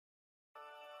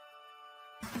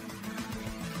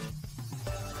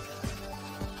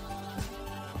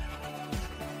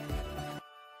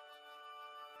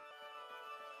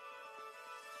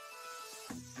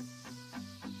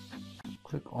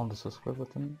Click on the subscribe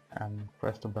button and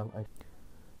press the bell icon.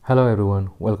 Hello everyone,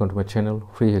 welcome to my channel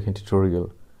Free Hacking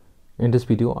Tutorial. In this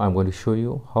video I'm going to show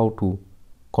you how to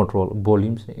control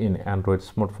volumes in Android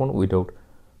smartphone without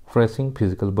pressing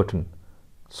physical button.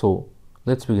 So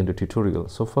let's begin the tutorial.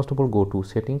 So first of all, go to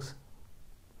settings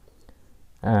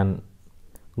and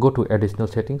go to additional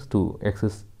settings to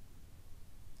access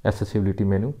accessibility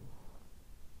menu.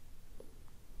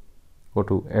 Go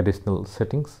to additional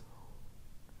settings.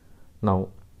 Now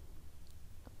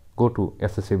go to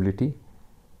accessibility.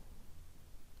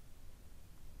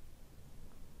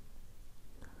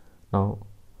 Now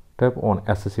tap on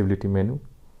accessibility menu.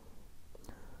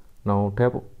 Now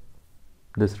tap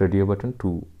this radio button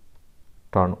to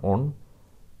turn on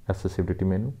accessibility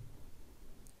menu.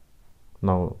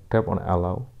 Now tap on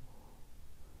allow.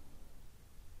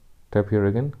 Tap here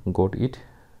again, got it.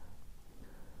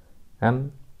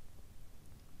 And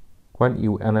when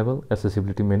you enable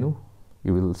accessibility menu,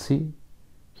 you will see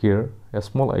here a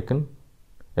small icon,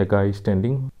 a guy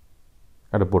standing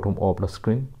at the bottom of the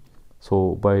screen.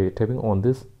 So by tapping on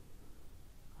this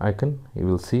icon, you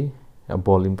will see a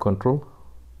volume control.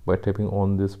 By tapping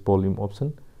on this volume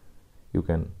option, you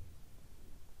can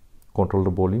control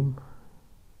the volume,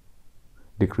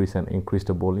 decrease and increase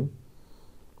the volume.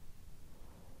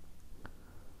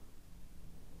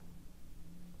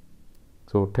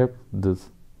 So tap this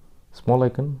small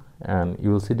icon and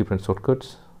you will see different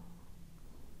shortcuts.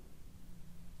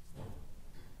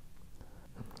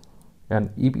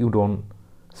 And if you don't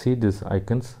see these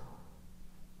icons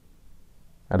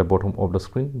at the bottom of the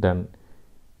screen, then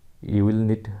you will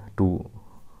need to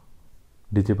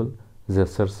disable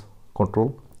gestures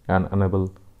control and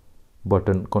enable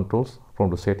button controls from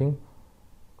the setting.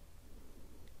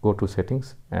 Go to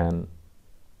settings and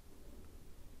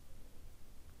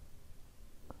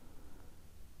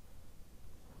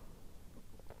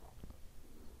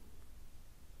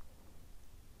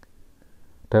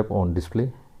tap on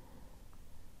display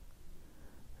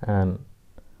and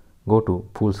go to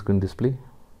full screen display.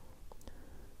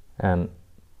 And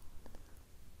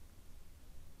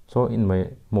so in my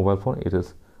mobile phone, it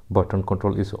is button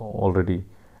control is already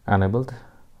enabled.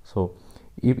 So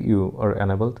if you are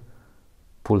enabled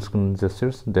full screen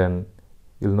gestures, then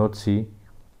you'll not see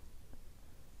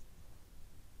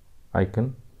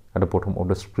icon at the bottom of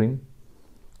the screen.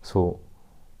 So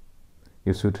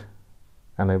you should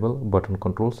enable button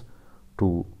controls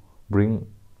to bring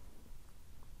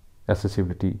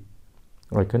accessibility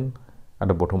icon at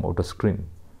the bottom of the screen.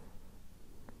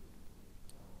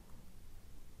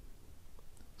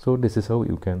 So this is how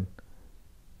you can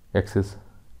access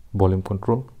volume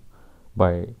control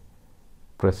by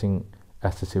pressing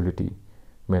accessibility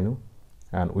menu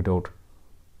and without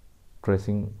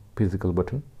pressing physical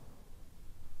button.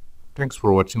 Thanks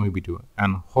for watching my video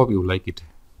and hope you like it.